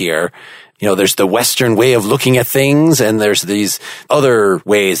mouth here, there's the Western way of looking at things, and there's these other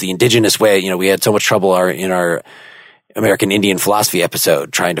ways, the indigenous way. We had so much trouble in our American Indian philosophy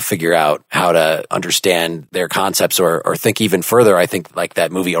episode trying to figure out how to understand their concepts or think even further. I think like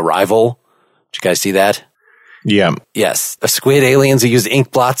that movie Arrival. Did you guys see that? Yeah. Yes. Squid aliens who use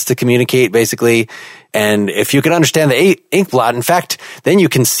ink blots to communicate, basically. And if you can understand the ink blot, in fact, then you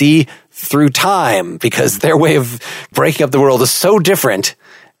can see through time, because their way of breaking up the world is so different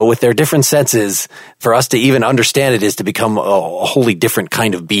with their different senses. For us to even understand it is to become a wholly different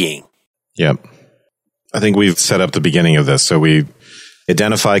kind of being. Yeah. I think we've set up the beginning of this. So we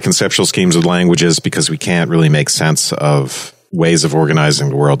identify conceptual schemes with languages because we can't really make sense of ways of organizing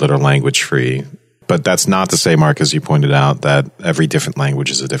the world that are language free. But that's not to say, Mark, as you pointed out, that every different language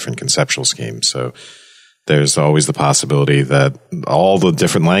is a different conceptual scheme. So there's always the possibility that all the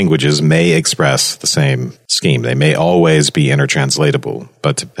different languages may express the same scheme. They may always be intertranslatable,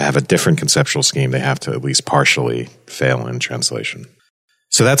 but to have a different conceptual scheme, they have to at least partially fail in translation.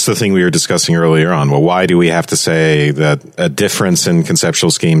 So that's the thing we were discussing earlier on. Well, why do we have to say that a difference in conceptual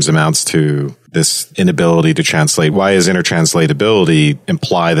schemes amounts to this inability to translate? Why does intertranslatability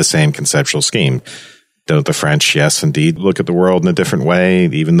imply the same conceptual scheme? Don't the French, yes, indeed, look at the world in a different way,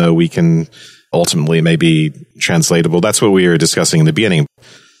 even though we can ultimately may be translatable? That's what we were discussing in the beginning.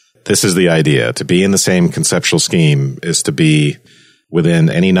 This is the idea. To be in the same conceptual scheme is to be within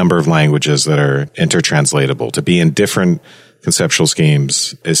any number of languages that are intertranslatable. To be in different conceptual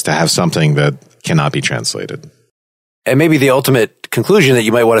schemes is to have something that cannot be translated. And maybe the ultimate conclusion that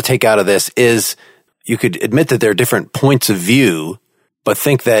you might want to take out of this is you could admit that there are different points of view, but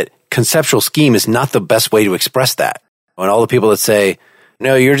think that conceptual scheme is not the best way to express that. And all the people that say,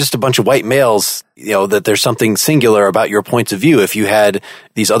 no, you're just a bunch of white males, that there's something singular about your points of view. If you had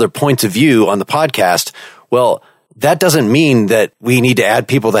these other points of view on the podcast, well, that doesn't mean that we need to add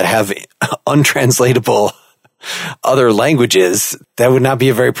people that have untranslatable other languages. That would not be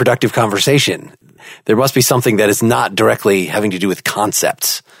a very productive conversation. There must be something that is not directly having to do with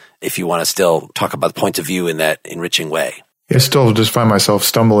concepts if you want to still talk about the points of view in that enriching way. I still just find myself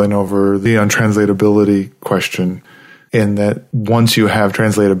stumbling over the untranslatability question, in that once you have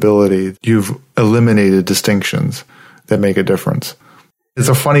translatability, you've eliminated distinctions that make a difference. It's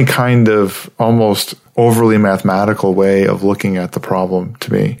a funny kind of almost overly mathematical way of looking at the problem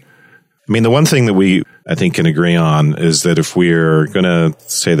to me. I mean, the one thing that we, I think, can agree on is that if we're going to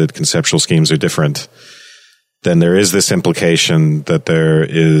say that conceptual schemes are different, then there is this implication that there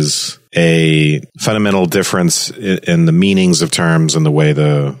is a fundamental difference in the meanings of terms and the way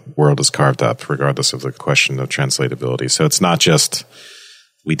the world is carved up, regardless of the question of translatability. So it's not just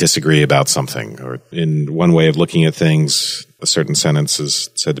we disagree about something, or in one way of looking at things, a certain sentence is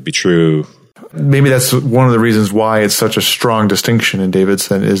said to be true. maybe that's one of the reasons why it's such a strong distinction in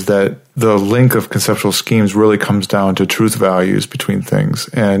Davidson, is that the link of conceptual schemes really comes down to truth values between things.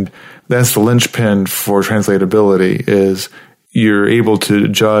 And that's the linchpin for translatability, is you're able to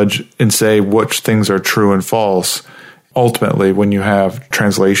judge and say which things are true and false ultimately when you have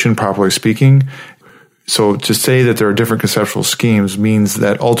translation, properly speaking. So to say that there are different conceptual schemes means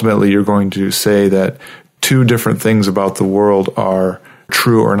that ultimately you're going to say that two different things about the world are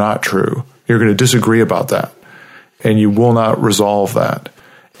true or not true. You're going to disagree about that, and you will not resolve that.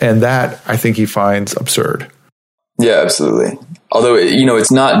 And that, I think, he finds absurd. Yeah, absolutely. Although,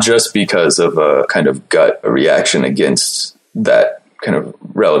 it's not just because of a kind of gut reaction against that kind of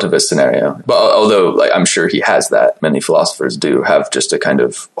relativist scenario. But although, I'm sure he has that, many philosophers do have just a kind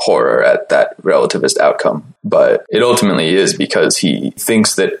of horror at that relativist outcome. But it ultimately is because he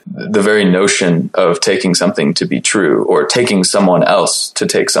thinks that the very notion of taking something to be true, or taking someone else to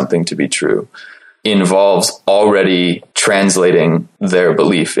take something to be true, involves already translating their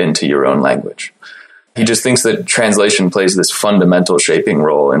belief into your own language. He just thinks that translation plays this fundamental shaping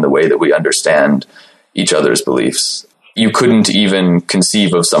role in the way that we understand each other's beliefs. You couldn't even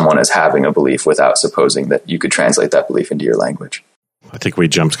conceive of someone as having a belief without supposing that you could translate that belief into your language. I think we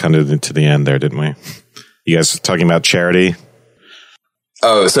jumped kind of into the end there, didn't we? You guys talking about charity?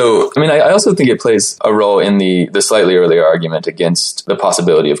 Oh, so, I also think it plays a role in the slightly earlier argument against the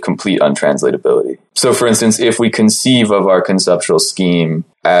possibility of complete untranslatability. So, for instance, if we conceive of our conceptual scheme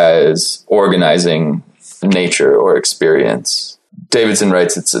as organizing nature or experience, Davidson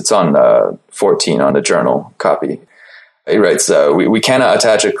writes, it's on 14 on the journal copy. He writes, we cannot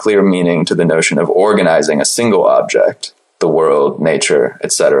attach a clear meaning to the notion of organizing a single object, the world, nature,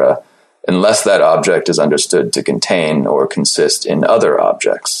 etc., unless that object is understood to contain or consist in other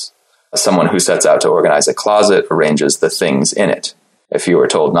objects. Someone who sets out to organize a closet arranges the things in it. If you were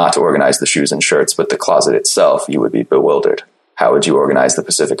told not to organize the shoes and shirts, but the closet itself, you would be bewildered. How would you organize the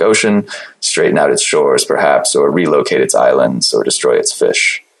Pacific Ocean, straighten out its shores, perhaps, or relocate its islands, or destroy its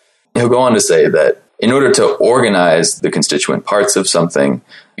fish? He'll go on to say that in order to organize the constituent parts of something,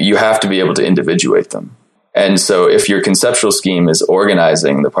 you have to be able to individuate them. And so if your conceptual scheme is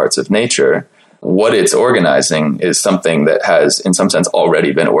organizing the parts of nature, what it's organizing is something that has, in some sense,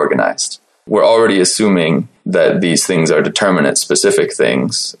 already been organized. We're already assuming that these things are determinate, specific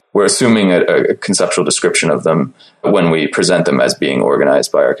things. We're assuming a conceptual description of them when we present them as being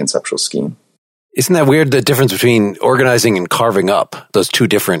organized by our conceptual scheme. Isn't that weird, the difference between organizing and carving up, those two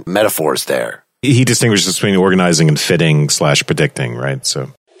different metaphors there? He distinguishes between organizing and fitting / predicting, right?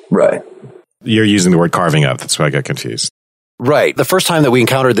 So, right. You're using the word carving up. That's why I got confused. Right. The first time that we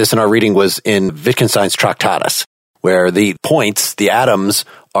encountered this in our reading was in Wittgenstein's Tractatus, where the points, the atoms,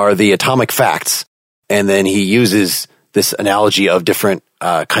 are the atomic facts. And then he uses this analogy of different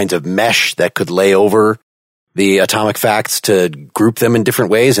kinds of mesh that could lay over the atomic facts to group them in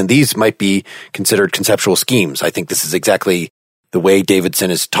different ways. And these might be considered conceptual schemes. I think this is exactly the way Davidson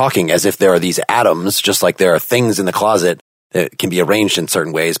is talking, as if there are these atoms, just like there are things in the closet that can be arranged in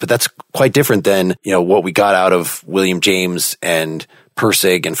certain ways. But that's quite different than, what we got out of William James and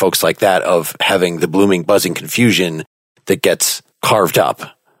Pirsig and folks like that, of having the blooming, buzzing confusion that gets carved up.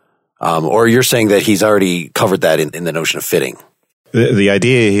 Or you're saying that he's already covered that in the notion of fitting. The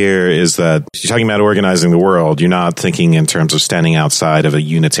idea here is that you're talking about organizing the world. You're not thinking in terms of standing outside of a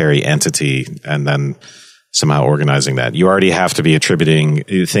unitary entity and then somehow organizing that. You already have to be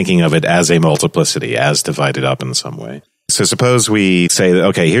thinking of it as a multiplicity, as divided up in some way. So suppose we say,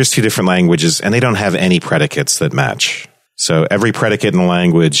 okay, here's two different languages and they don't have any predicates that match. So every predicate in the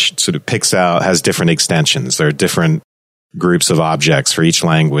language sort of has different extensions. There are different groups of objects for each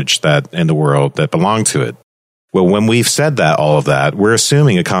language that in the world that belong to it. Well, when we've said all of that, we're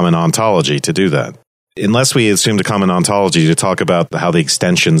assuming a common ontology to do that. Unless we assumed a common ontology to talk about how the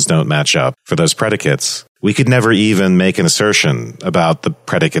extensions don't match up for those predicates, we could never even make an assertion about the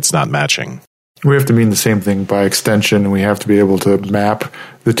predicates not matching. We have to mean the same thing by extension, and we have to be able to map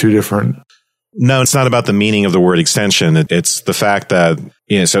the two different. No, it's not about the meaning of the word extension. It's the fact that,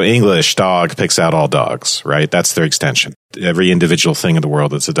 so English, dog picks out all dogs, right? That's their extension. Every individual thing in the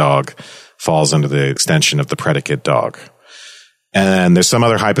world that's a dog falls under the extension of the predicate dog. And there's some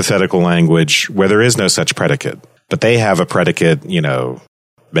other hypothetical language where there is no such predicate, but they have a predicate,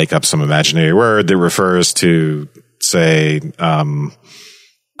 make up some imaginary word that refers to, say,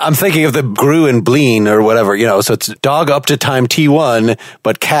 I'm thinking of the grew and bleen or whatever, so it's dog up to time T1,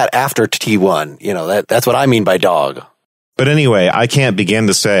 but cat after T1. That's what I mean by dog. But anyway, I can't begin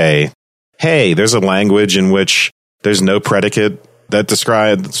to say, hey, there's a language in which there's no predicate that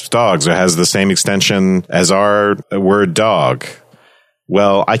describes dogs or has the same extension as our word dog.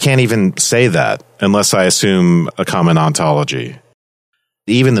 Well, I can't even say that unless I assume a common ontology.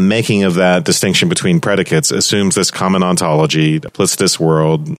 Even the making of that distinction between predicates assumes this common ontology, a duplicitous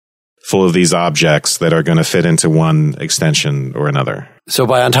world full of these objects that are going to fit into one extension or another. So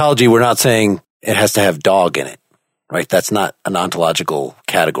by ontology, we're not saying it has to have dog in it, right? That's not an ontological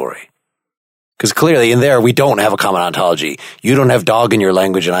category. Because clearly in there, we don't have a common ontology. You don't have dog in your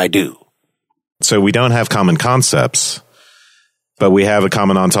language and I do. So we don't have common concepts, but we have a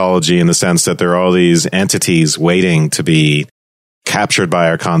common ontology in the sense that there are all these entities waiting to be captured by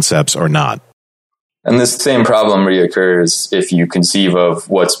our concepts or not. And this same problem reoccurs if you conceive of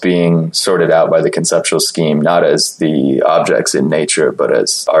what's being sorted out by the conceptual scheme, not as the objects in nature, but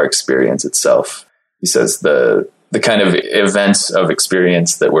as our experience itself. He says the kind of events of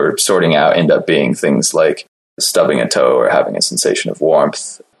experience that we're sorting out end up being things like stubbing a toe or having a sensation of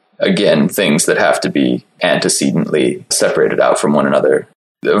warmth. Again, things that have to be antecedently separated out from one another.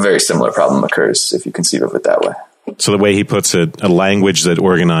 A very similar problem occurs if you conceive of it that way. So the way he puts it, a language that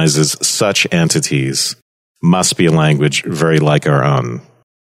organizes such entities must be a language very like our own.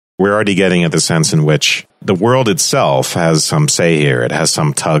 We're already getting at the sense in which the world itself has some say here. It has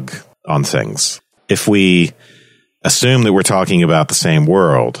some tug on things. If we assume that we're talking about the same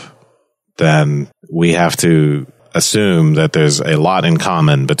world, then we have to assume that there's a lot in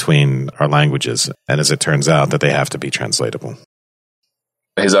common between our languages. And as it turns out, that they have to be translatable.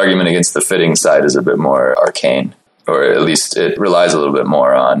 His argument against the fitting side is a bit more arcane, or at least it relies a little bit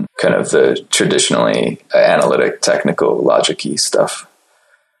more on kind of the traditionally analytic, technical, logic-y stuff.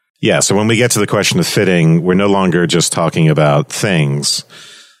 Yeah, so when we get to the question of fitting, we're no longer just talking about things.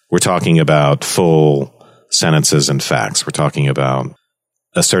 We're talking about full sentences and facts. We're talking about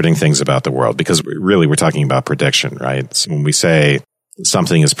asserting things about the world, because really we're talking about prediction, right? So when we say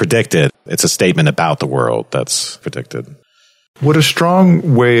something is predicted, it's a statement about the world that's predicted. Would a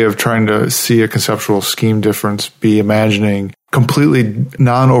strong way of trying to see a conceptual scheme difference be imagining completely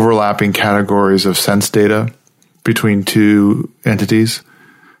non-overlapping categories of sense data between two entities?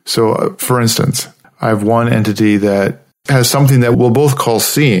 So, for instance, I have one entity that has something that we'll both call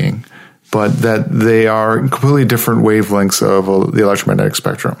seeing, but that they are completely different wavelengths of the electromagnetic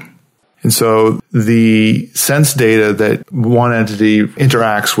spectrum. And so the sense data that one entity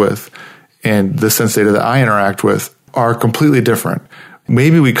interacts with and the sense data that I interact with are completely different.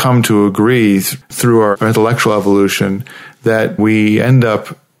 Maybe we come to agree through our intellectual evolution that we end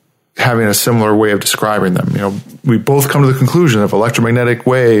up having a similar way of describing them. You know, we both come to the conclusion of electromagnetic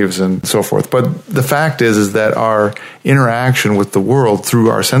waves and so forth. But the fact is that our interaction with the world through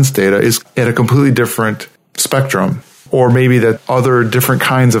our sense data is at a completely different spectrum, or maybe that other different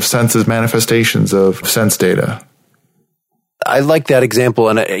kinds of senses, manifestations of sense data. I like that example,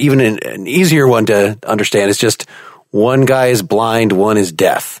 and even an easier one to understand is just one guy is blind, one is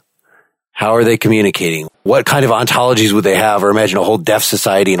deaf. How are they communicating? What kind of ontologies would they have? Or imagine a whole deaf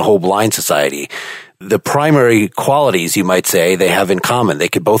society and a whole blind society. The primary qualities, you might say, they have in common. They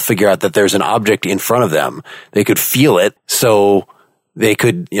could both figure out that there's an object in front of them. They could feel it, so they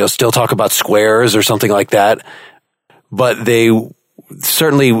could, still talk about squares or something like that. But they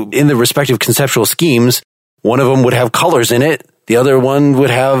certainly, in the respective conceptual schemes, one of them would have colors in it. The other one would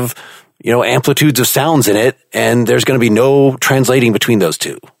have, amplitudes of sounds in it. And there's going to be no translating between those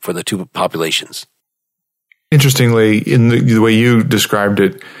two for the two populations. Interestingly, in the way you described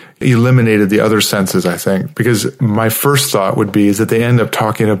it, eliminated the other senses, I think, because my first thought would be is that they end up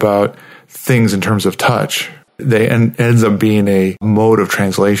talking about things in terms of touch. They ends up being a mode of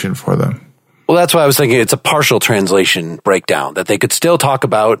translation for them. Well, that's why I was thinking it's a partial translation breakdown, that they could still talk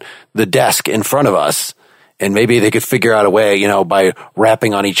about the desk in front of us, and maybe they could figure out a way, by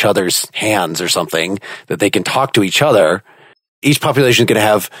rapping on each other's hands or something, that they can talk to each other. Each population is going to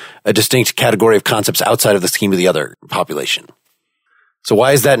have a distinct category of concepts outside of the scheme of the other population. So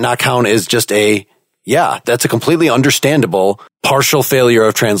why is that not count as just that's a completely understandable partial failure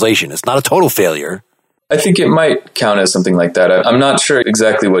of translation? It's not a total failure. I think it might count as something like that. I'm not sure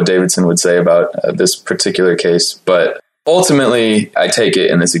exactly what Davidson would say about this particular case, but ultimately, I take it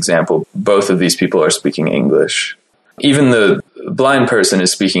in this example, both of these people are speaking English. Even the blind person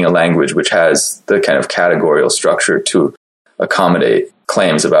is speaking a language which has the kind of categorical structure to accommodate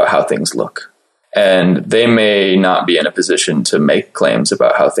claims about how things look. And they may not be in a position to make claims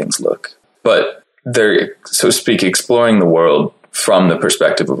about how things look, but they're, so to speak, exploring the world from the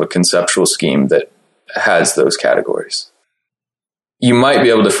perspective of a conceptual scheme that has those categories. You might be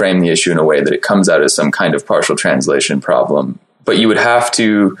able to frame the issue in a way that it comes out as some kind of partial translation problem, but you would have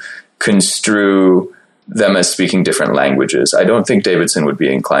to construe them as speaking different languages. I don't think Davidson would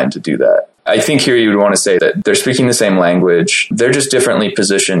be inclined to do that. I think here you would want to say that they're speaking the same language. They're just differently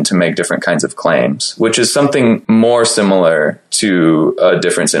positioned to make different kinds of claims, which is something more similar to a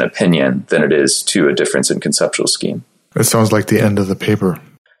difference in opinion than it is to a difference in conceptual scheme. That sounds like the end of the paper.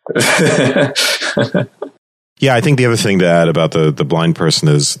 Yeah, I think the other thing to add about the blind person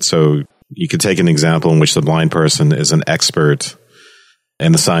is, so you could take an example in which the blind person is an expert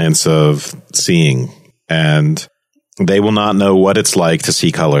in the science of seeing, and they will not know what it's like to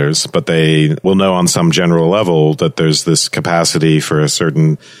see colors, but they will know on some general level that there's this capacity for a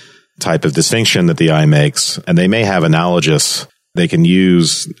certain type of distinction that the eye makes, and they may have they can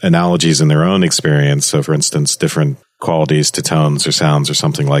use analogies in their own experience. So, for instance, different qualities to tones or sounds or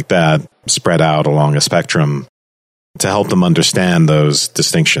something like that spread out along a spectrum to help them understand those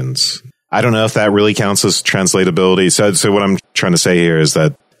distinctions. I don't know if that really counts as translatability. So what I'm trying to say here is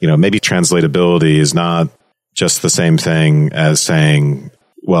that, maybe translatability is not just the same thing as saying,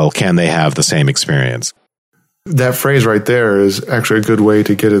 well, can they have the same experience? That phrase right there is actually a good way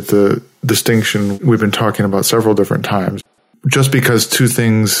to get at the distinction we've been talking about several different times. Just because two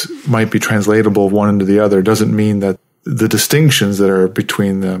things might be translatable one into the other doesn't mean that the distinctions that are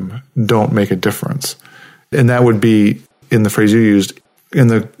between them don't make a difference. And that would be, in the phrase you used, in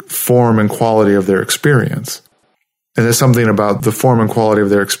the form and quality of their experience. And there's something about the form and quality of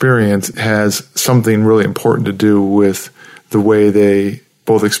their experience has something really important to do with the way they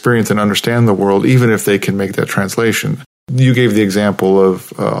both experience and understand the world, even if they can make that translation. You gave the example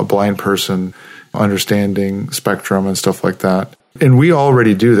of a blind person understanding spectrum and stuff like that. And we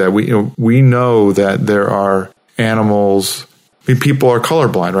already do that. We know that there are animals, people are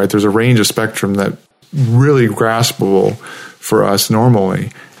colorblind, right? There's a range of spectrum that really graspable for us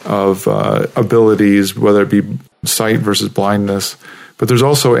normally of abilities, whether it be sight versus blindness. But there's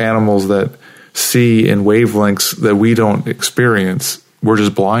also animals that see in wavelengths that we don't experience. We're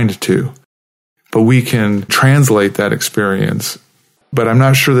just blind to. But we can translate that experience. But I'm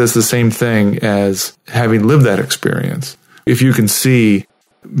not sure that's the same thing as having lived that experience. If you can see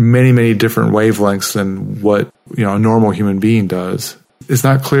many, many different wavelengths than what a normal human being does, it's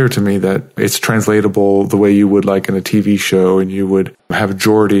not clear to me that it's translatable the way you would like in a TV show, and you would have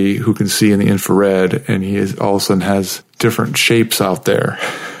Geordie who can see in the infrared, and he all of a sudden has different shapes out there.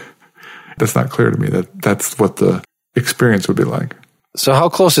 That's not clear to me that that's what the experience would be like. So how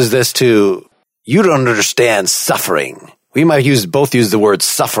close is this to, you don't understand suffering? We might both use the word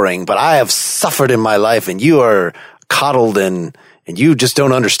suffering, but I have suffered in my life, and you are coddled, and you just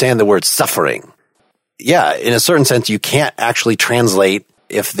don't understand the word suffering. Yeah, in a certain sense, you can't actually translate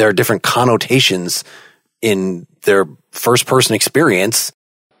if there are different connotations in their first-person experience.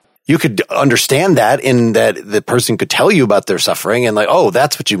 You could understand that in that the person could tell you about their suffering and oh,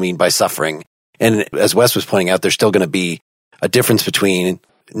 that's what you mean by suffering. And as Wes was pointing out, there's still going to be a difference between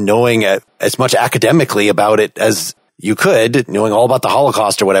knowing as much academically about it as you could, knowing all about the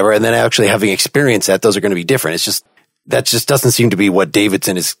Holocaust or whatever, and then actually having experienced that. Those are going to be different. That just doesn't seem to be what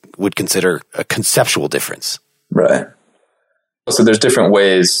Davidson would consider a conceptual difference. Right. So there's different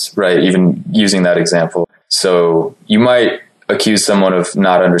ways, right, even using that example. So you might accuse someone of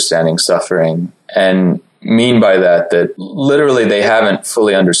not understanding suffering and mean by that literally they haven't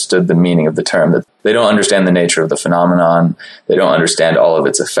fully understood the meaning of the term, that they don't understand the nature of the phenomenon. They don't understand all of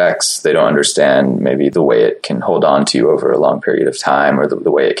its effects. They don't understand maybe the way it can hold on to you over a long period of time, or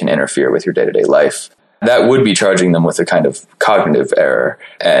the way it can interfere with your day-to-day life. That would be charging them with a kind of cognitive error.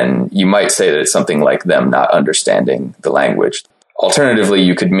 And you might say that it's something like them not understanding the language. Alternatively,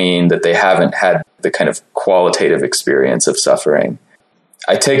 you could mean that they haven't had the kind of qualitative experience of suffering.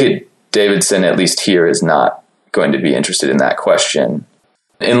 I take it Davidson, at least here, is not going to be interested in that question,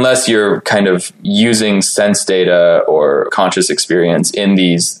 unless you're kind of using sense data or conscious experience in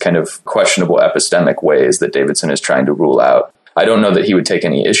these kind of questionable epistemic ways that Davidson is trying to rule out. I don't know that he would take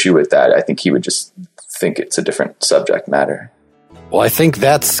any issue with that. I think he would just think it's a different subject matter. Well, I think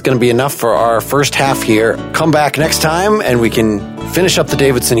that's going to be enough for our first half here. Come back next time and we can finish up the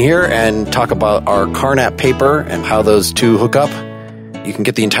Davidson here and talk about our Carnap paper and how those two hook up. You can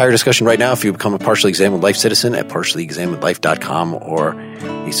get the entire discussion right now if you become a Partially Examined Life citizen at partiallyexaminedlife.com or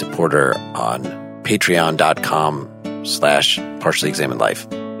a supporter on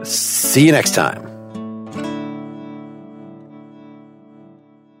patreon.com/partiallyexaminedlife. See you next time.